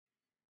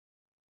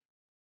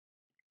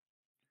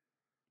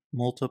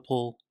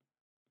multiple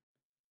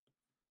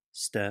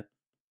step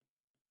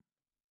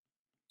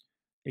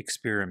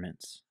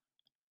experiments.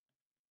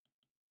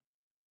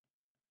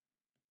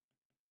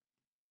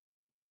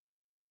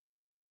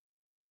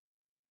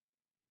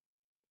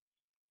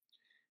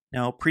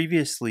 Now,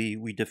 previously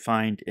we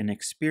defined an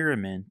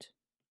experiment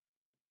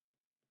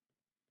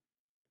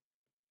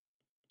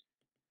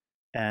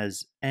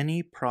as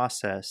any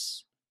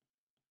process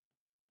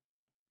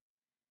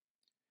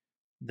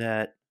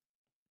that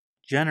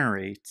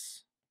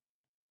generates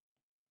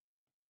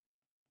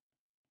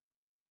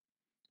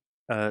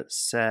a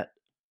set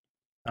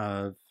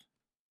of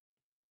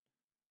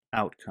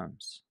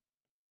outcomes.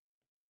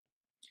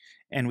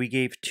 And we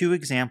gave two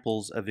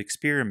examples of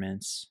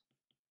experiments.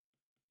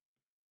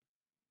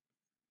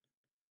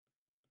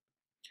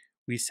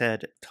 We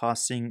said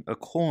tossing a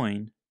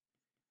coin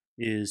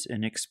is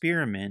an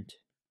experiment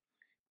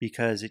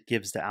because it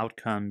gives the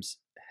outcomes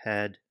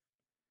head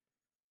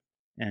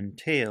and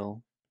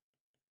tail,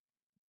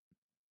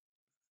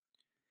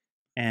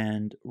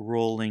 and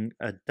rolling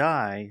a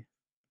die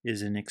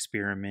is an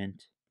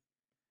experiment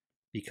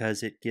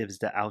because it gives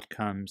the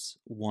outcomes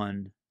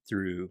 1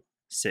 through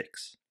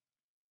 6.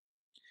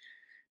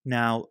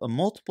 Now, a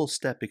multiple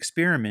step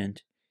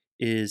experiment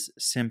is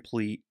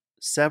simply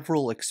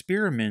several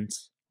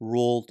experiments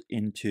rolled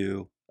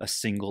into a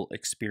single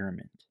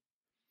experiment.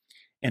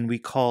 And we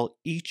call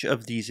each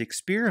of these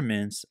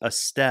experiments a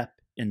step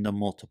in the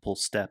multiple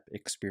step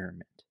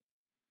experiment.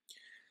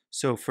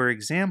 So, for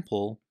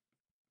example,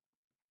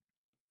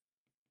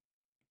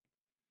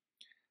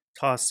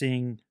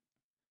 tossing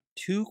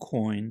 2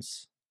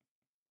 coins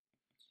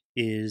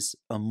is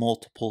a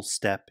multiple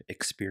step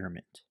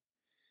experiment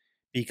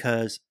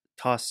because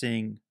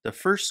tossing the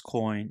first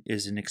coin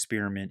is an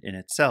experiment in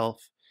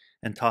itself,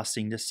 and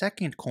tossing the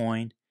second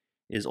coin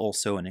is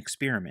also an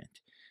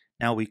experiment.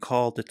 Now we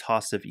call the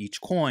toss of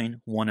each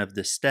coin one of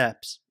the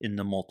steps in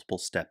the multiple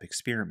step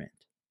experiment.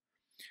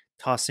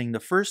 Tossing the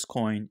first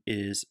coin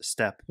is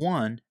step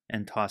 1,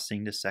 and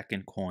tossing the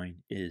second coin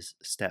is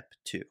step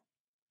 2.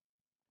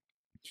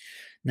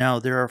 Now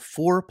there are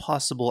 4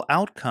 possible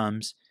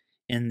outcomes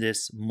in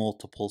this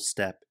multiple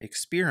step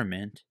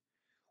experiment.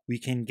 We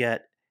can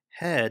get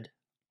head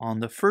on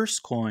the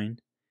first coin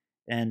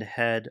and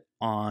head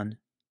on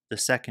the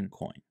second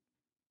coin.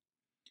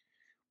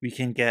 We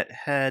can get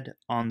head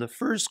on the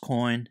first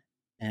coin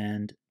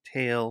and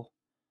tail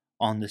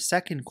on the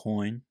second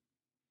coin.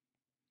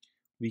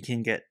 We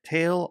can get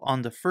tail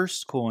on the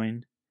first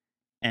coin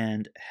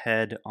and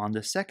head on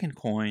the second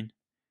coin,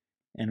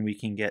 and we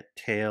can get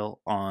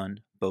tail on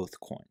both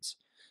coins.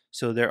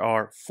 So there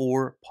are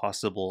 4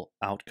 possible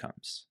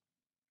outcomes.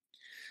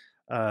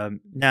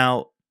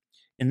 Now,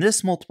 in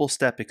this multiple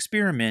step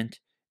experiment,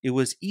 it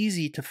was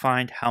easy to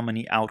find how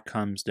many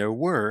outcomes there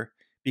were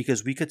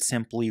because we could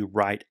simply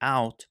write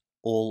out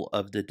all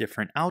of the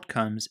different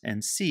outcomes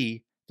and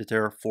see that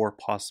there are 4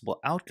 possible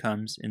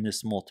outcomes in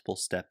this multiple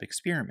step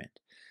experiment.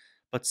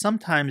 But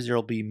sometimes there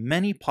will be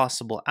many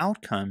possible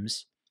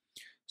outcomes,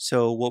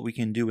 so what we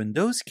can do in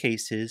those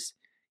cases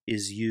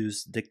is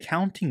use the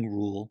counting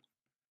rule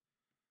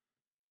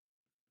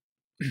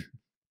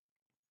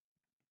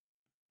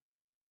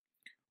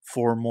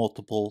for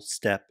multiple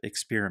step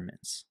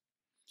experiments.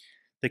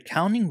 The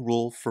counting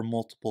rule for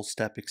multiple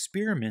step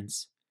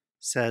experiments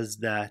says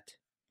that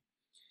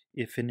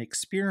if an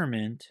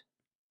experiment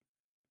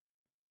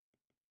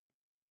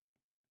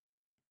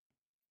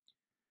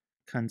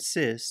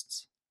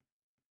consists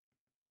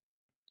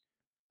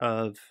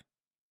of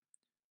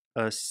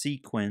a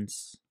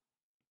sequence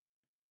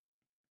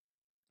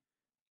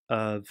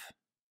of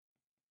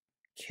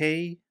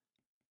k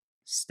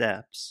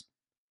steps,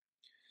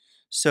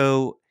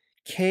 so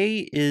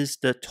k is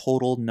the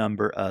total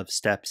number of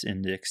steps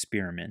in the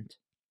experiment,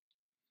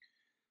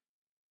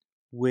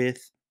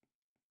 with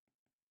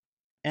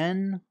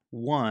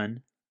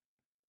n1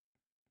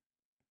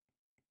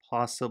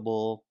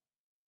 possible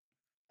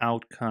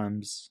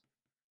outcomes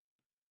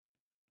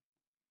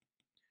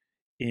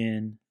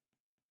in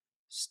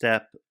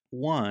step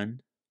 1.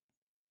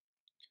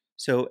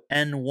 So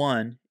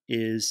n1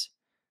 is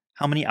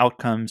how many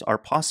outcomes are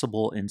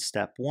possible in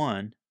step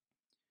 1,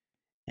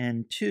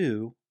 and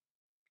 2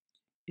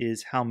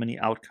 is how many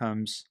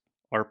outcomes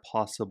are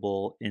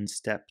possible in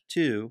step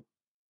 2,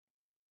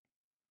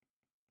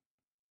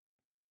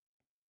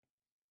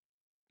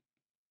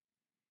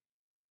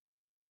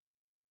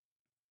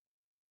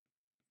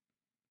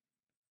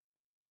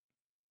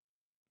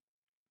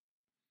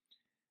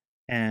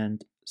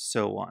 and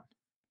so on.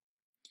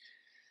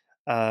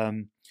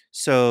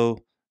 So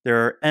there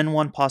are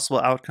n1 possible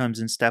outcomes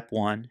in step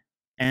 1,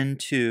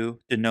 n2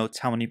 denotes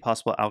how many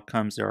possible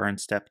outcomes there are in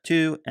step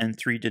 2, and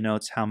 3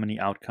 denotes how many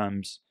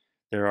outcomes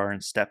there are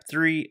in step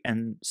 3,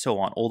 and so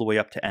on, all the way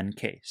up to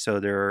nk. So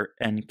there are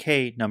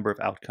nk number of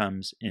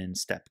outcomes in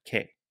step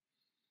k.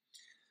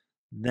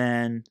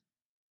 Then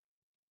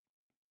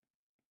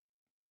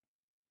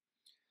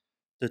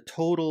the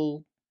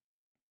total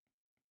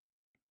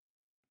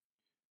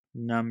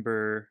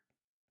number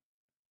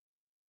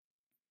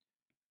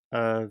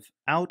of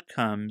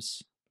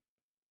outcomes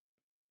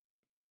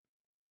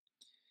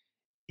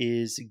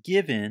is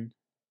given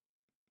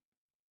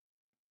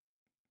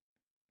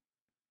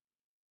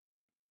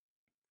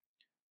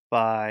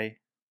by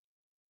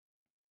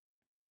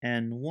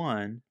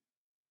n1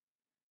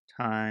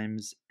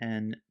 times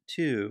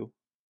n2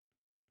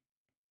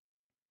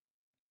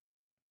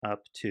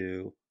 up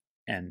to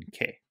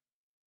nk.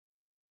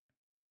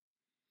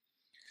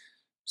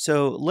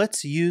 So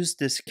let's use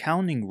this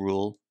counting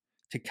rule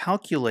to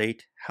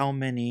calculate how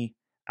many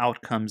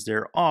outcomes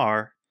there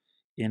are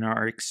in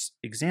our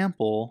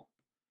example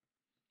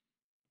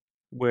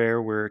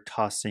where we're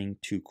tossing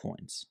 2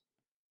 coins.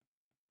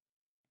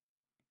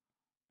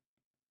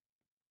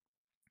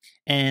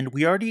 And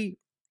we already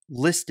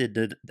listed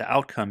the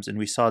outcomes, and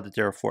we saw that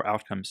there are 4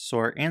 outcomes, so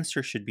our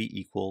answer should be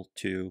equal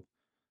to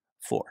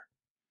 4.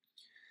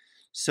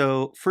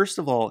 So first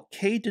of all,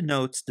 k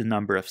denotes the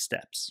number of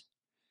steps.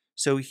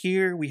 So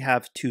here we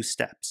have 2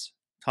 steps,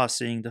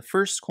 tossing the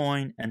first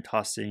coin and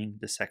tossing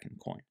the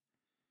second coin.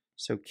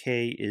 So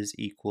k is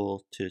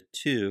equal to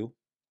 2.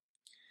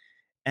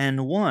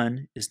 And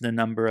 1 is the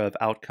number of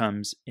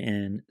outcomes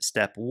in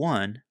step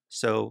 1.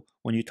 So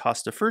when you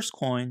toss the first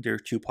coin, there are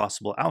 2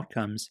 possible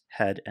outcomes,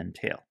 head and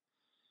tail.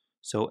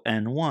 So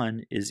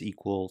n1 is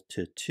equal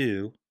to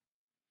 2.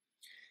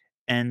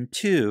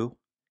 n2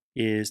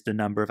 is the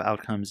number of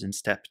outcomes in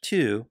step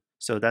 2.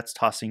 So that's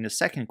tossing the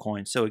second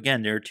coin. So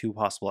again, there are 2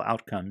 possible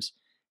outcomes,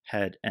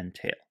 head and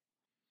tail.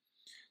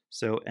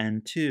 So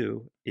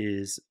n2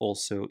 is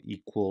also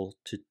equal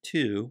to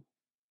 2.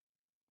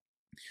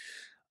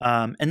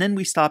 And then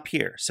we stop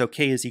here. So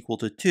k is equal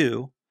to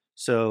 2.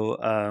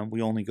 So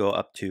we only go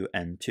up to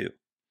n2.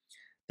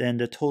 Then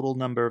the total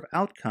number of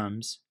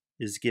outcomes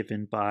is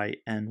given by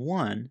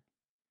n1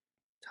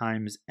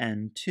 times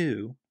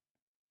n2,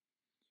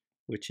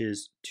 which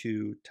is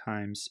 2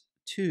 times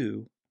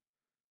 2,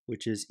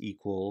 which is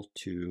equal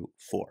to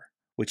 4,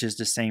 which is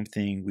the same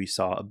thing we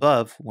saw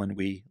above when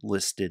we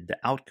listed the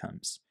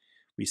outcomes.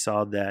 We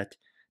saw that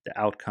the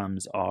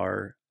outcomes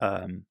are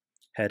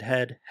head,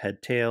 head,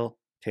 head, tail,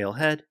 tail,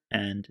 head,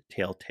 and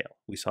tail, tail.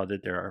 We saw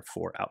that there are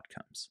 4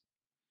 outcomes.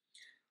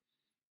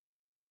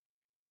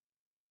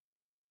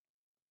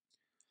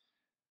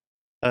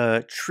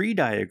 A tree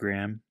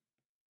diagram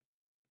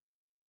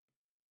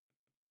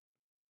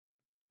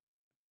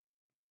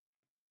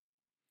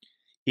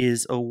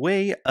is a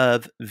way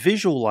of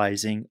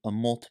visualizing a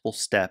multiple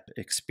step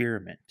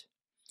experiment.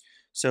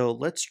 So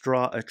let's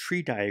draw a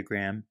tree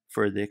diagram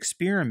for the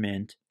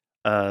experiment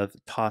of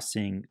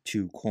tossing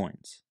 2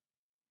 coins.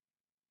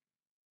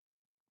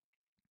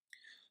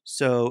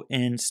 So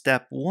in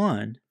step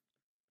 1,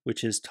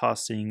 which is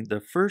tossing the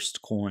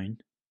first coin,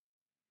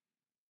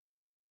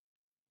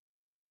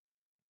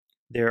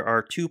 there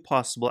are 2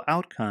 possible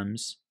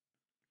outcomes,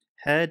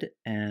 head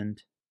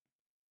and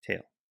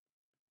tail.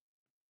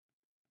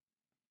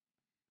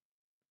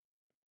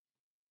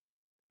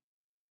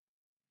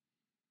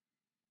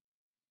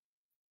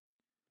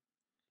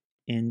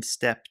 In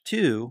step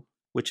 2,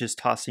 which is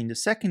tossing the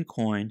second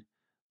coin,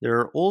 there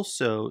are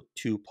also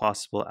 2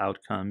 possible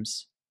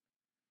outcomes.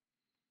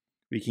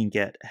 We can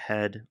get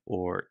head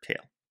or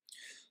tail.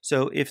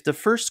 So if the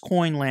first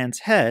coin lands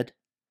head,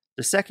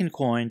 the second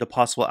coin, the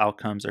possible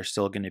outcomes are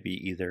still going to be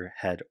either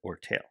head or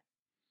tail.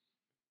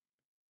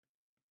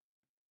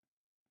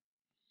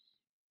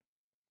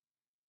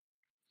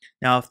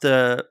 Now, if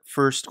the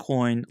first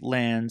coin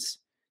lands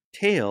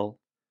tail,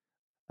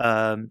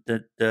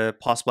 the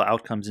possible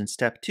outcomes in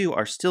step 2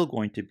 are still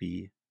going to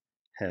be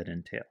head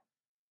and tail.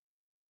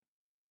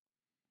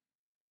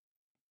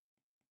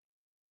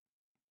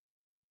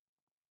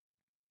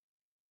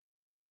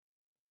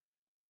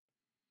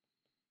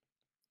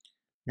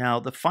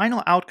 Now, the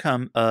final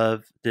outcome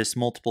of this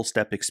multiple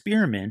step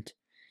experiment,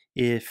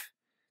 if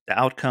the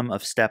outcome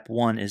of step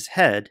 1 is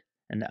head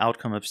and the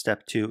outcome of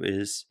step 2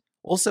 is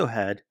also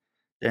head,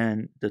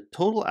 then the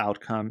total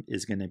outcome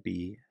is going to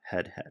be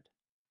head, head.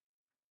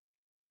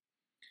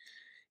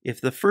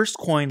 If the first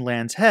coin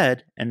lands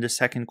head and the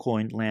second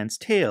coin lands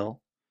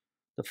tail,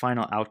 the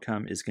final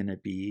outcome is going to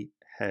be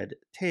head,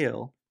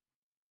 tail.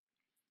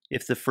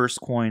 If the first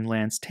coin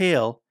lands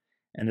tail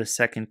and the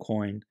second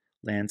coin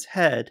lands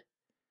head,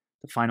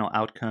 the final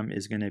outcome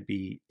is going to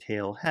be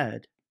tail,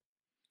 head.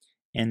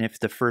 And if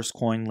the first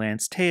coin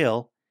lands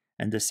tail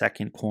and the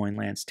second coin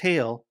lands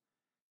tail,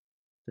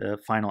 the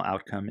final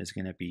outcome is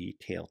going to be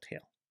tail,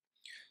 tail.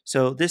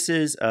 So this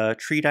is a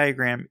tree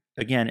diagram.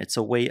 Again, it's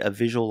a way of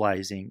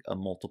visualizing a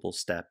multiple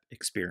step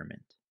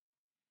experiment.